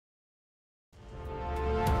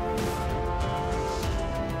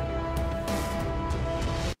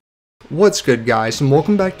What's good, guys, and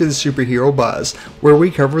welcome back to the Superhero Buzz, where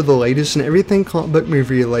we cover the latest and everything comic book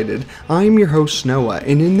movie related. I am your host Noah,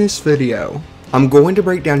 and in this video, I'm going to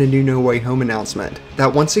break down a new No Way Home announcement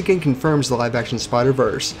that once again confirms the live-action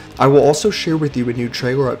Spider-Verse. I will also share with you a new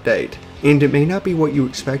trailer update, and it may not be what you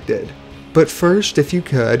expected. But first, if you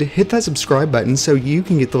could, hit that subscribe button so you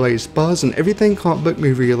can get the latest buzz and everything comic book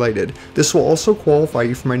movie related. This will also qualify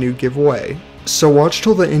you for my new giveaway. So watch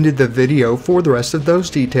till the end of the video for the rest of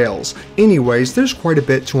those details. Anyways, there's quite a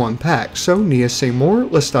bit to unpack, so need to say more?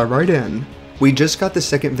 Let's dive right in. We just got the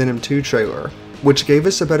second Venom 2 trailer, which gave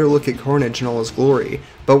us a better look at Carnage in all his glory,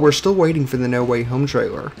 but we're still waiting for the No Way Home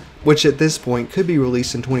trailer, which at this point could be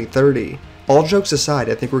released in 2030. All jokes aside,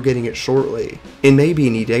 I think we're getting it shortly. It may be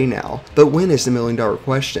any day now, but when is the million-dollar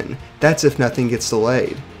question? That's if nothing gets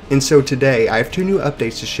delayed. And so today, I have two new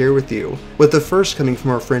updates to share with you, with the first coming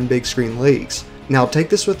from our friend Big Screen Leaks. Now take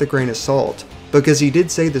this with a grain of salt, because he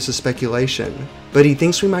did say this is speculation, but he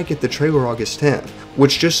thinks we might get the trailer August 10th,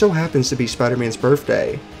 which just so happens to be Spider-Man's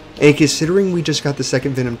birthday. And considering we just got the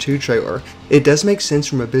second Venom 2 trailer, it does make sense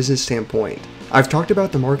from a business standpoint. I've talked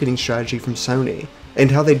about the marketing strategy from Sony,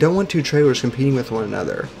 and how they don't want two trailers competing with one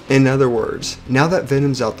another. In other words, now that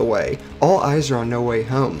Venom's out the way, all eyes are on No Way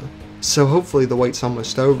Home. So hopefully the wait's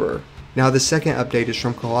almost over. Now the second update is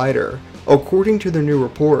from Collider. According to their new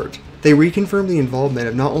report, they reconfirmed the involvement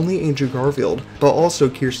of not only Andrew Garfield, but also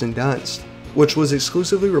Kirsten Dunst, which was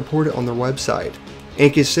exclusively reported on their website.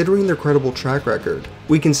 And considering their credible track record,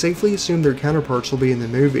 we can safely assume their counterparts will be in the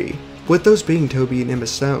movie, with those being Tobey and Emma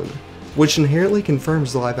Stone, which inherently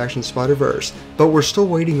confirms the live-action Spider-Verse, but we're still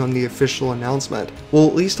waiting on the official announcement, well,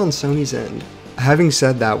 at least on Sony's end. Having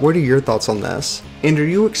said that, what are your thoughts on this? And are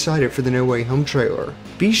you excited for the No Way Home trailer?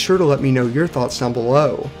 Be sure to let me know your thoughts down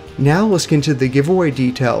below. Now let's get into the giveaway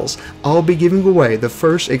details. I'll be giving away the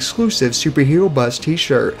first exclusive Superhero Buzz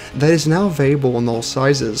t-shirt that is now available in all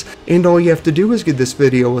sizes, and all you have to do is give this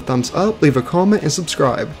video a thumbs up, leave a comment, and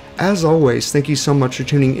subscribe. As always, thank you so much for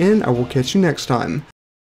tuning in. I will catch you next time.